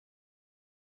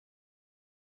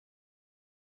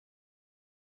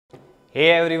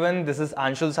Hey everyone, this is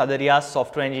Anshul Sadaria,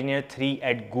 Software Engineer 3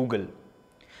 at Google.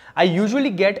 I usually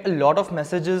get a lot of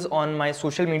messages on my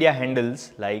social media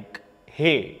handles like,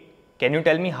 hey, can you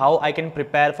tell me how I can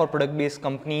prepare for product-based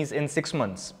companies in 6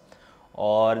 months?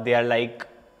 Or they are like,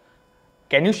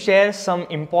 can you share some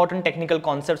important technical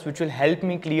concepts which will help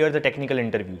me clear the technical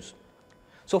interviews?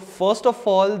 So first of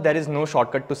all, there is no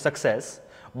shortcut to success.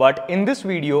 But in this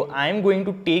video, I am going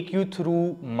to take you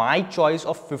through my choice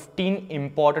of 15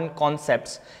 important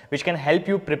concepts which can help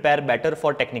you prepare better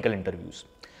for technical interviews.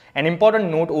 An important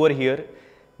note over here,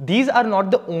 these are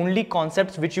not the only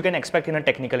concepts which you can expect in a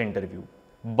technical interview.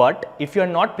 But if you are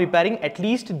not preparing at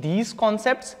least these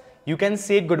concepts, you can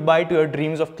say goodbye to your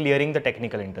dreams of clearing the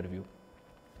technical interview.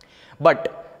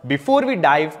 But before we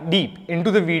dive deep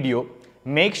into the video,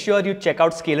 make sure you check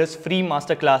out Scalar's free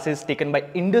masterclasses taken by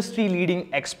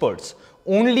industry-leading experts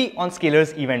only on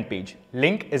Scalar's event page.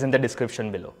 Link is in the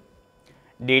description below.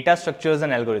 Data structures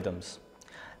and algorithms.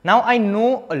 Now I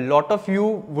know a lot of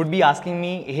you would be asking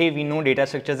me, hey, we know data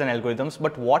structures and algorithms,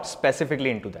 but what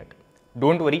specifically into that?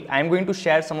 Don't worry, I am going to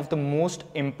share some of the most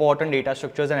important data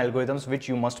structures and algorithms which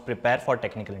you must prepare for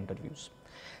technical interviews.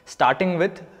 Starting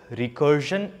with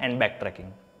recursion and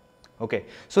backtracking. Okay,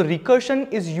 so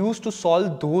recursion is used to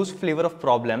solve those flavor of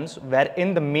problems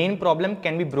wherein the main problem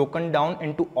can be broken down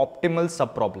into optimal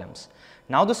sub-problems.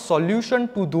 Now the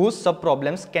solution to those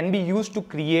sub-problems can be used to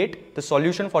create the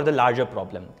solution for the larger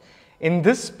problem. In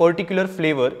this particular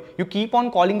flavor, you keep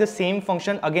on calling the same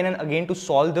function again and again to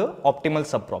solve the optimal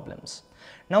sub-problems.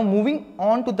 Now moving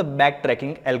on to the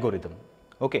backtracking algorithm.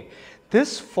 Okay,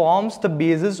 this forms the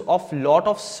basis of lot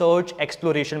of search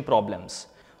exploration problems.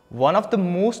 One of the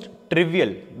most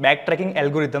trivial backtracking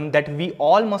algorithm that we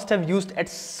all must have used at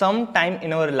some time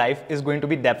in our life is going to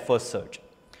be depth first search.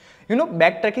 You know,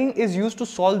 backtracking is used to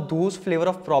solve those flavor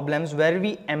of problems where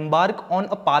we embark on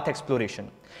a path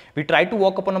exploration. We try to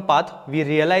walk upon a path, we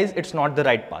realize it's not the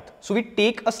right path. So we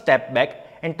take a step back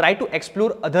and try to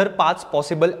explore other paths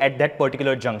possible at that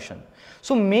particular junction.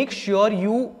 So make sure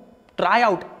you try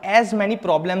out as many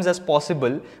problems as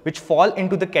possible which fall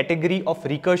into the category of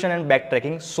recursion and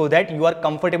backtracking so that you are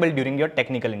comfortable during your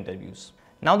technical interviews.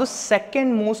 Now the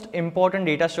second most important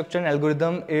data structure and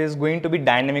algorithm is going to be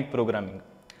dynamic programming.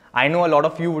 I know a lot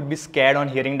of you would be scared on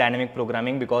hearing dynamic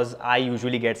programming because I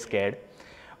usually get scared.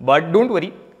 But don't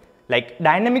worry, like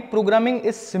dynamic programming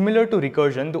is similar to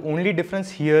recursion. The only difference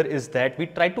here is that we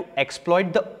try to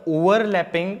exploit the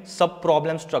overlapping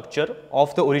sub-problem structure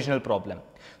of the original problem.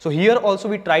 So here also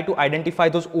we try to identify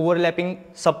those overlapping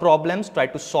sub-problems, try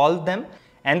to solve them,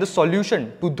 and the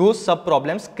solution to those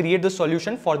sub-problems create the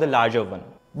solution for the larger one.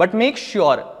 But make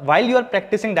sure while you are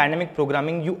practicing dynamic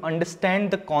programming, you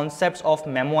understand the concepts of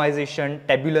memoization,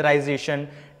 tabularization,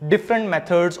 different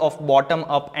methods of bottom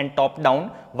up and top down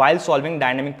while solving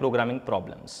dynamic programming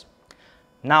problems.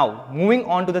 Now moving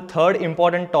on to the third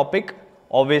important topic,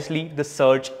 obviously the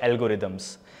search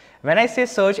algorithms. When I say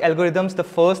search algorithms, the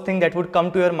first thing that would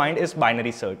come to your mind is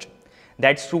binary search.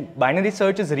 That's true, binary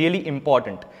search is really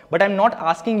important, but I'm not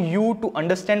asking you to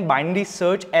understand binary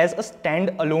search as a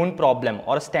standalone problem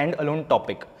or a standalone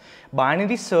topic.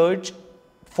 Binary search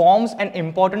forms an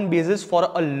important basis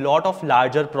for a lot of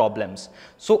larger problems.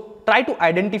 So try to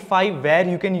identify where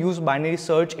you can use binary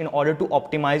search in order to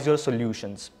optimize your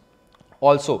solutions.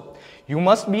 Also, you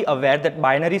must be aware that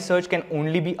binary search can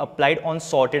only be applied on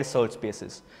sorted search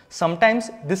spaces. Sometimes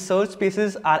these search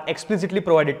spaces are explicitly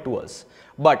provided to us,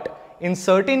 but in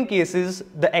certain cases,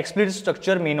 the explicit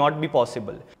structure may not be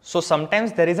possible. So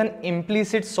sometimes there is an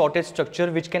implicit sorted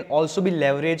structure which can also be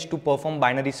leveraged to perform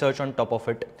binary search on top of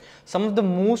it. Some of the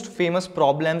most famous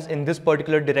problems in this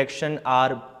particular direction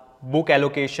are book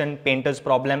allocation, painter's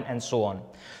problem, and so on.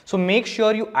 So make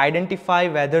sure you identify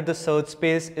whether the search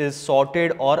space is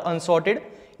sorted or unsorted.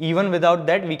 Even without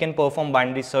that, we can perform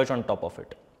binary search on top of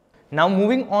it. Now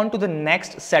moving on to the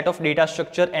next set of data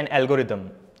structure and algorithm.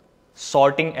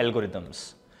 Sorting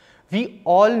algorithms. We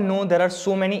all know there are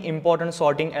so many important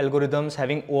sorting algorithms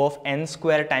having O of n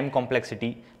square time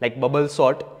complexity like bubble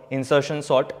sort, insertion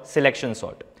sort, selection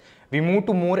sort. We move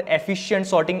to more efficient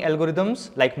sorting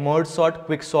algorithms like merge sort,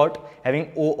 quick sort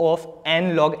having O of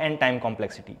n log n time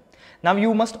complexity. Now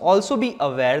you must also be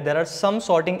aware there are some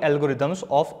sorting algorithms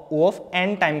of O of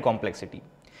n time complexity.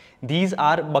 These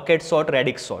are bucket sort,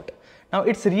 radix sort. Now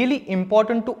it's really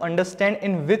important to understand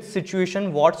in which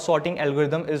situation what sorting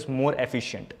algorithm is more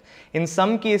efficient. In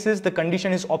some cases, the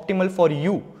condition is optimal for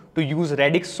you to use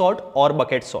radix sort or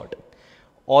bucket sort.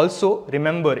 Also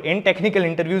remember, in technical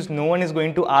interviews, no one is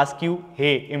going to ask you,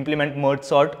 hey, implement merge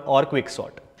sort or quick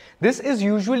sort. This is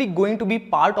usually going to be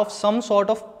part of some sort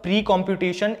of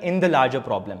pre-computation in the larger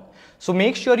problem. So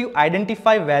make sure you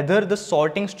identify whether the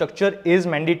sorting structure is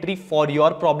mandatory for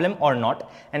your problem or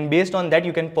not, and based on that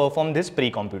you can perform this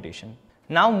pre-computation.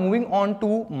 Now moving on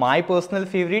to my personal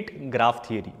favorite, graph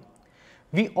theory.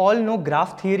 We all know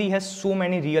graph theory has so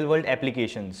many real world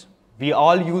applications. We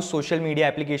all use social media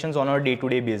applications on our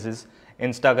day-to-day basis,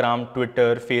 Instagram,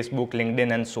 Twitter, Facebook,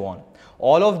 LinkedIn and so on.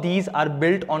 All of these are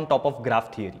built on top of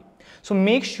graph theory. So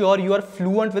make sure you are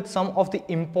fluent with some of the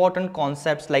important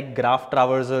concepts like graph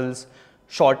traversals,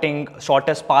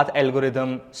 shortest path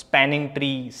algorithm, spanning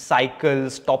tree,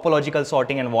 cycles, topological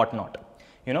sorting and whatnot.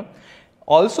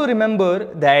 Also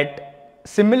remember that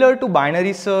similar to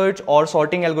binary search or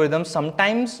sorting algorithms,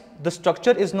 sometimes the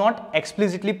structure is not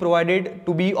explicitly provided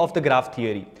to be of the graph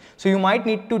theory. So you might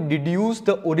need to deduce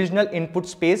the original input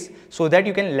space so that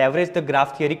you can leverage the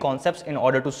graph theory concepts in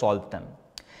order to solve them.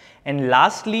 And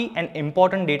lastly, an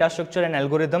important data structure and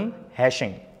algorithm,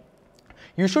 hashing.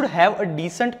 You should have a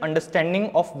decent understanding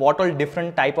of what all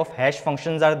different type of hash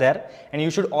functions are there, and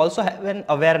you should also have an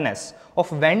awareness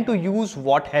of when to use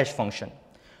what hash function.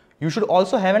 You should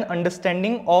also have an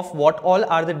understanding of what all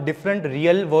are the different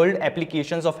real world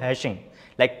applications of hashing,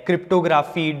 like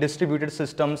cryptography, distributed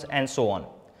systems and so on.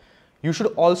 You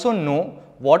should also know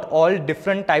what all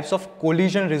different types of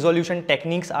collision resolution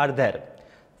techniques are there.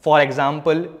 For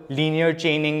example, linear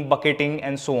chaining, bucketing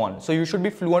and so on. So you should be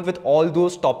fluent with all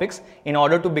those topics in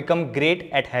order to become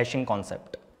great at hashing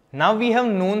concept. Now we have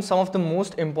known some of the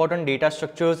most important data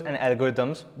structures and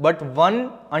algorithms, but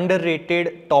one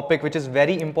underrated topic which is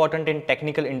very important in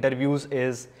technical interviews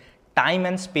is time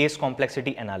and space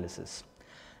complexity analysis.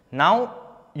 Now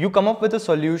you come up with a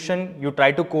solution, you try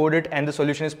to code it and the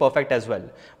solution is perfect as well.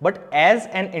 But as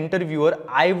an interviewer,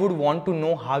 I would want to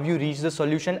know how you reached the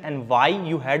solution and why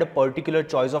you had a particular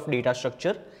choice of data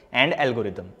structure and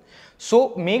algorithm.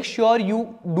 So make sure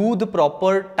you do the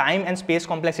proper time and space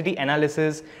complexity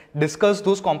analysis, discuss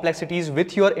those complexities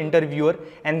with your interviewer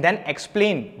and then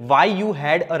explain why you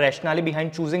had a rationale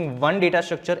behind choosing one data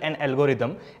structure and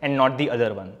algorithm and not the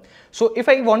other one. So if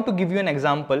I want to give you an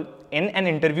example, in an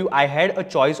interview I had a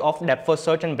choice of depth first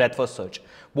search and breadth first search.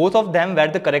 Both of them were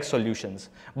the correct solutions.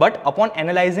 But upon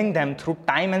analyzing them through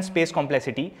time and space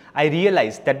complexity, I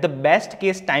realized that the best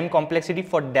case time complexity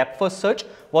for depth first search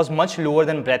was much lower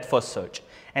than breadth first search.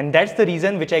 And that's the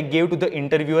reason which I gave to the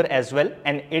interviewer as well,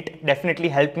 and it definitely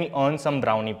helped me earn some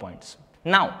brownie points.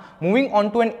 Now, moving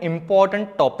on to an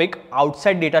important topic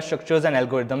outside data structures and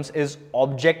algorithms is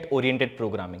object-oriented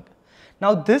programming.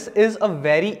 Now, this is a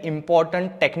very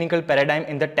important technical paradigm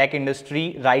in the tech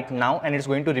industry right now, and it's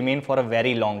going to remain for a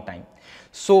very long time.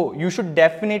 So you should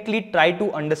definitely try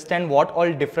to understand what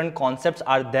all different concepts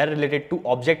are there related to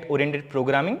object-oriented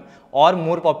programming, or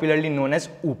more popularly known as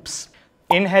OOPs.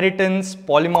 Inheritance,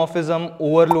 polymorphism,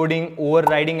 overloading,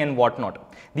 overriding and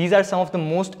whatnot. These are some of the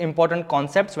most important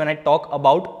concepts when I talk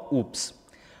about OOPs.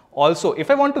 Also, if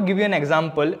I want to give you an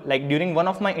example, like during one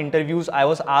of my interviews, I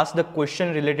was asked the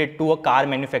question related to a car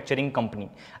manufacturing company.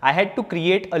 I had to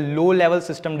create a low-level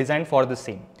system design for the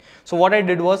same. So what I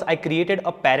did was I created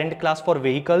a parent class for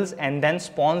vehicles and then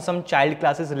spawned some child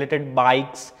classes related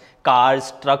bikes,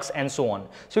 cars, trucks and so on.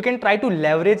 So you can try to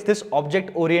leverage this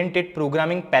object-oriented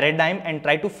programming paradigm and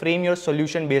try to frame your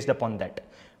solution based upon that.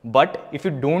 But if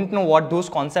you don't know what those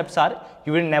concepts are,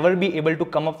 you will never be able to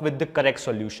come up with the correct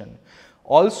solution.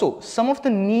 Also, some of the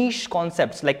niche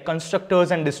concepts like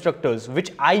constructors and destructors,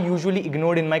 which I usually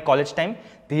ignored in my college time,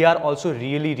 they are also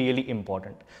really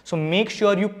important. So make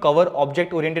sure you cover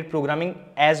object-oriented programming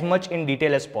as much in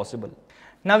detail as possible.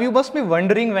 Now you must be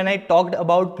wondering, when I talked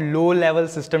about low-level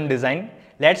system design,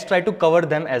 let's try to cover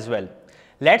them as well.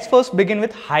 Let's first begin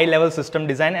with high-level system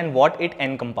design and what it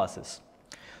encompasses.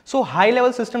 So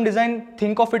high-level system design,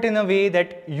 think of it in a way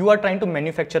that you are trying to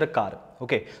manufacture a car.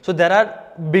 Okay, so there are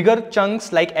bigger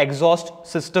chunks like exhaust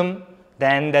system,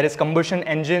 then there is combustion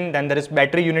engine, then there is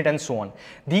battery unit and so on.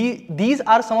 These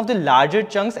are some of the larger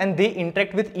chunks and they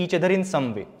interact with each other in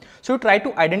some way. So try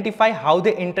to identify how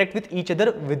they interact with each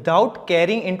other without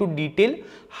carrying into detail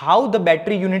how the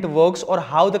battery unit works or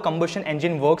how the combustion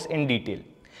engine works in detail.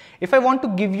 If I want to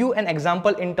give you an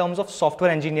example in terms of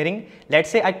software engineering, let's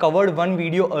say I covered one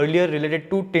video earlier related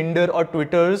to Tinder or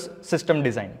Twitter's system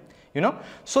design.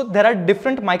 So there are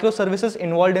different microservices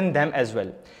involved in them as well.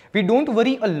 We don't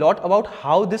worry a lot about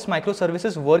how these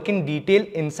microservices work in detail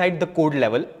inside the code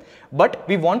level, but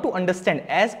we want to understand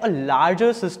as a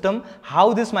larger system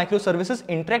how these microservices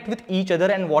interact with each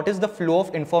other and what is the flow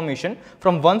of information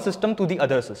from one system to the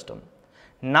other system.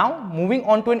 Now moving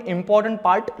on to an important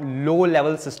part,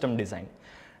 low-level system design.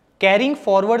 Carrying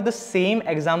forward the same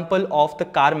example of the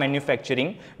car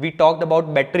manufacturing, we talked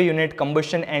about battery unit,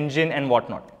 combustion engine and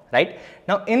whatnot. right?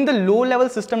 Now in the low level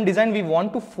system design, we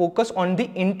want to focus on the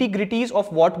integrities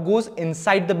of what goes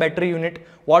inside the battery unit,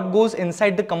 what goes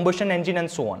inside the combustion engine and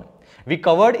so on. We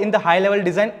covered in the high level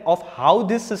design of how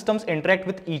these systems interact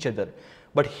with each other.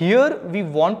 But here we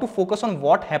want to focus on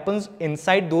what happens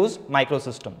inside those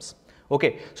microsystems.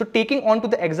 Okay, so taking on to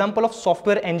the example of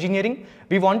software engineering,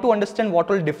 we want to understand what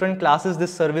all different classes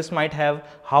this service might have,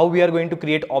 how we are going to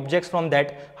create objects from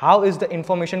that, how is the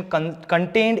information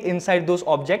contained inside those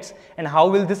objects, and how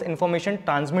will this information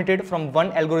transmitted from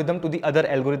one algorithm to the other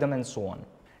algorithm and so on.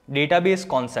 Database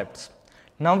concepts.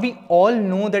 Now we all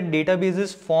know that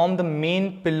databases form the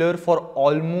main pillar for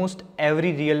almost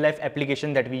every real life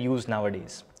application that we use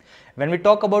nowadays. When we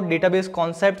talk about database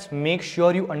concepts, make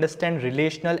sure you understand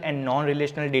relational and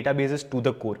non-relational databases to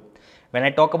the core. When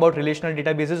I talk about relational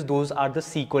databases, those are the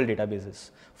SQL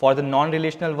databases. For the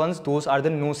non-relational ones, those are the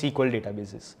NoSQL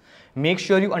databases. Make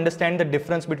sure you understand the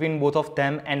difference between both of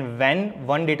them and when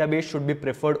one database should be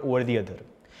preferred over the other.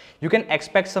 You can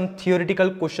expect some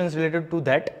theoretical questions related to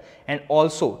that, and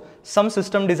also some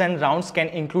system design rounds can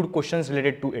include questions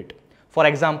related to it. For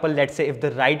example, let's say if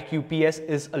the write QPS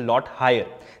is a lot higher,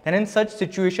 then in such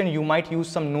situation you might use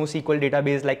some NoSQL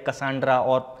database like Cassandra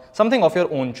or something of your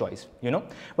own choice,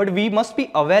 But we must be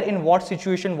aware in what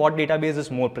situation what database is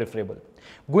more preferable.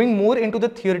 Going more into the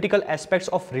theoretical aspects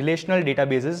of relational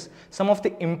databases, some of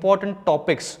the important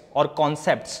topics or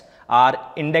concepts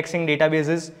are indexing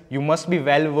databases. You must be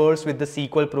well versed with the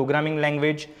SQL programming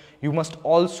language. You must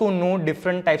also know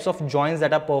different types of joins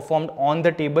that are performed on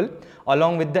the table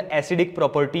along with the acidic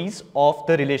properties of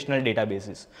the relational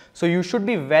databases. So you should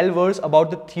be well versed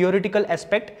about the theoretical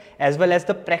aspect as well as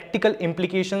the practical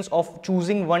implications of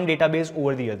choosing one database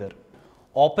over the other.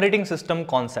 Operating system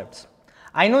concepts.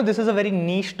 I know this is a very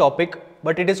niche topic,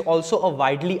 but it is also a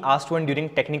widely asked one during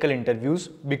technical interviews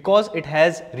because it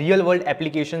has real world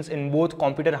applications in both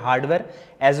computer hardware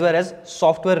as well as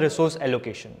software resource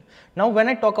allocation. Now when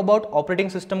I talk about operating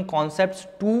system concepts,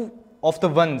 two of the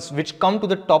ones which come to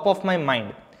the top of my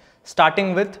mind,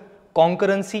 starting with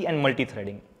concurrency and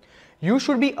multi-threading. You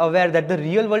should be aware that the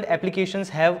real world applications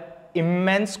have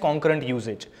immense concurrent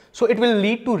usage. So it will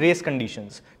lead to race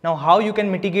conditions. Now how you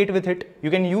can mitigate with it? You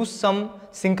can use some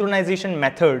synchronization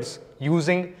methods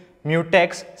using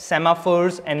mutex,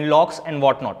 semaphores and locks and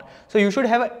whatnot. So you should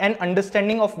have an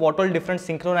understanding of what all different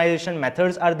synchronization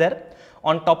methods are there.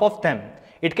 On top of them,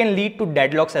 it can lead to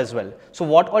deadlocks as well. So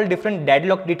what all different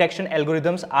deadlock detection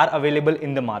algorithms are available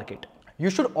in the market. You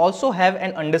should also have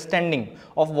an understanding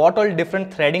of what all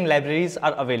different threading libraries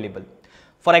are available.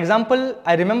 For example,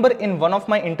 I remember in one of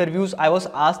my interviews, I was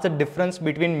asked the difference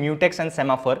between mutex and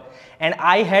semaphore, and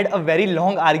I had a very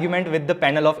long argument with the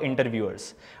panel of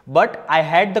interviewers. But I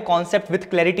had the concept with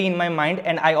clarity in my mind,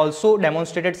 and I also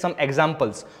demonstrated some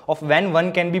examples of when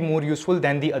one can be more useful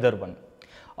than the other one.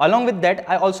 Along with that,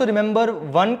 I also remember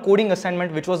one coding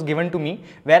assignment which was given to me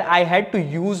where I had to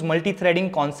use multi-threading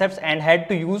concepts and had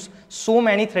to use so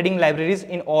many threading libraries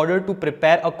in order to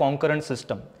prepare a concurrent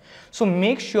system. So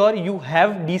make sure you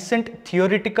have decent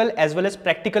theoretical as well as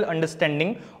practical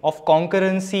understanding of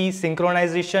concurrency,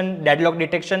 synchronization, deadlock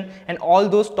detection and all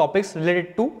those topics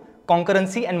related to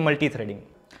concurrency and multi-threading.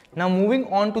 Now moving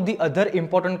on to the other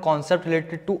important concept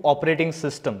related to operating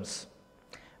systems,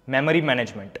 memory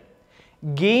management.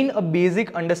 Gain a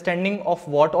basic understanding of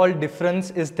what all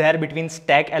difference is there between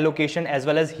stack allocation as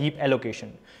well as heap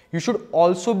allocation. You should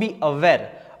also be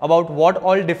aware about what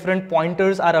all different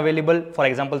pointers are available. For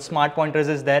example, smart pointers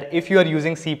is there if you are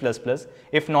using C++.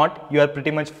 If not, you are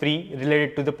pretty much free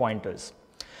related to the pointers.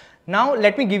 Now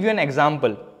let me give you an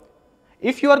example.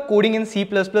 If you are coding in C++,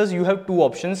 you have two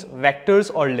options,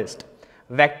 vectors or list.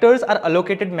 Vectors are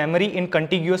allocated memory in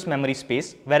contiguous memory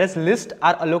space, whereas lists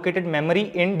are allocated memory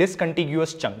in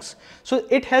discontiguous chunks. So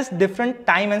it has different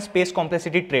time and space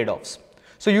complexity trade-offs.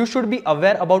 So you should be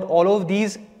aware about all of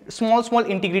these small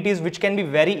integrities which can be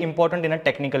very important in a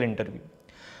technical interview.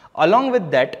 Along with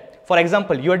that, for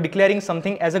example, you are declaring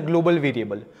something as a global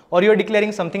variable or you are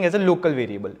declaring something as a local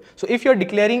variable. So if you are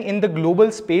declaring in the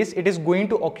global space, it is going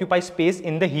to occupy space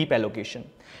in the heap allocation.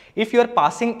 If you are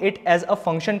passing it as a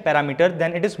function parameter,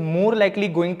 then it is more likely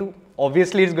going to,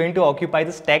 obviously it's going to occupy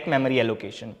the stack memory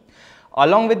allocation.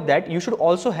 Along with that, you should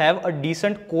also have a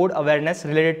decent code awareness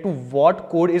related to what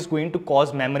code is going to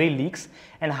cause memory leaks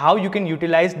and how you can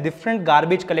utilize different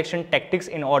garbage collection tactics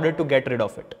in order to get rid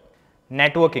of it.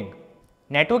 Networking.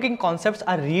 Networking concepts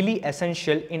are really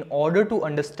essential in order to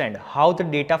understand how the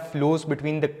data flows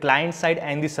between the client side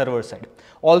and the server side.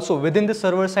 Also within the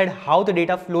server side, how the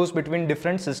data flows between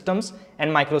different systems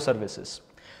and microservices.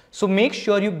 So make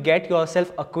sure you get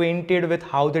yourself acquainted with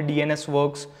how the DNS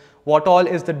works, what all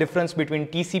is the difference between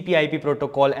TCP IP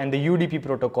protocol and the UDP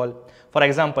protocol. For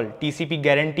example, TCP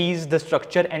guarantees the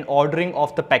structure and ordering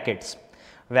of the packets,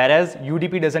 whereas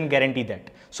UDP doesn't guarantee that.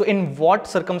 So in what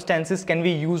circumstances can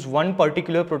we use one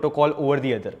particular protocol over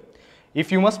the other?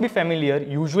 If you must be familiar,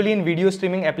 usually in video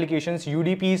streaming applications,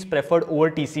 UDP is preferred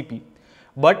over TCP.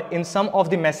 But in some of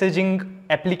the messaging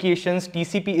applications,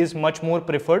 TCP is much more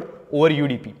preferred over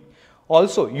UDP.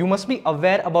 Also, you must be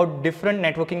aware about different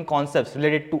networking concepts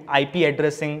related to IP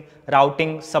addressing,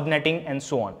 routing, subnetting, and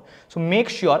so on. So make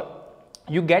sure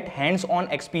you get hands-on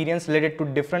experience related to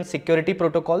different security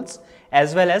protocols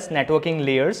as well as networking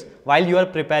layers while you are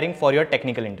preparing for your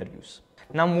technical interviews.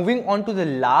 Now moving on to the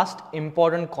last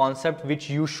important concept which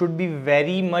you should be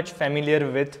very much familiar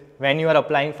with when you are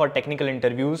applying for technical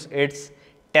interviews, it's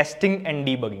testing and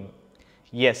debugging.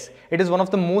 Yes, it is one of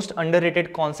the most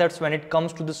underrated concepts when it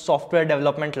comes to the software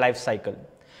development life cycle.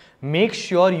 Make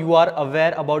sure you are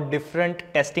aware about different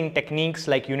testing techniques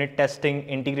like unit testing,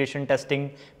 integration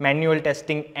testing, manual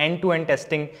testing, end-to-end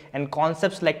testing, and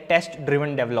concepts like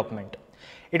test-driven development.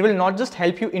 It will not just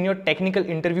help you in your technical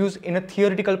interviews in a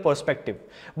theoretical perspective,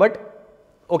 but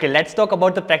okay, let's talk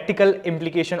about the practical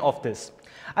implication of this.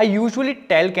 I usually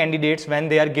tell candidates when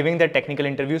they are giving their technical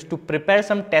interviews to prepare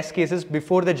some test cases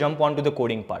before they jump onto the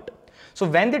coding part. So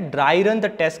when they dry run the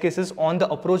test cases on the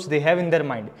approach they have in their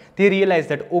mind, they realize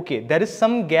that okay, there is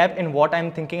some gap in what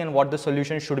I'm thinking and what the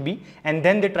solution should be, and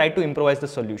then they try to improvise the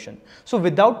solution. So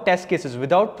without test cases,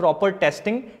 without proper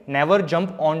testing, never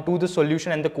jump onto the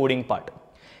solution and the coding part.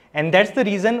 And that's the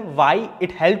reason why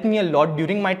it helped me a lot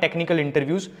during my technical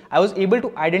interviews. I was able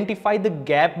to identify the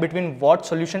gap between what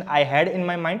solution I had in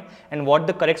my mind and what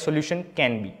the correct solution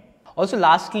can be. Also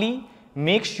lastly,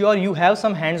 make sure you have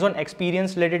some hands-on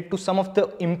experience related to some of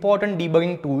the important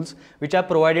debugging tools which are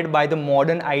provided by the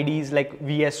modern IDEs like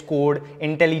VS Code,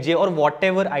 IntelliJ, or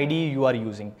whatever IDE you are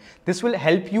using. This will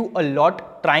help you a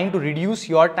lot trying to reduce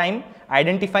your time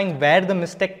identifying where the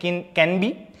mistake can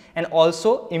be, and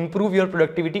also improve your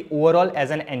productivity overall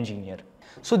as an engineer.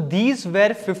 So these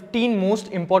were 15 most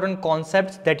important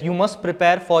concepts that you must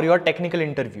prepare for your technical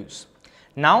interviews.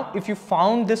 Now, if you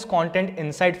found this content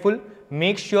insightful,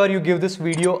 make sure you give this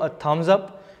video a thumbs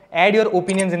up, add your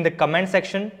opinions in the comment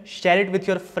section, share it with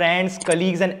your friends,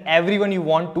 colleagues, and everyone you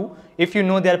want to if you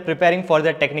know they are preparing for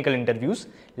their technical interviews.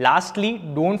 Lastly,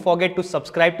 don't forget to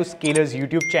subscribe to Scaler's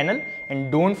YouTube channel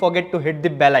and don't forget to hit the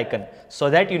bell icon so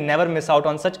that you never miss out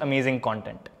on such amazing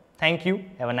content. Thank you.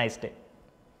 Have a nice day.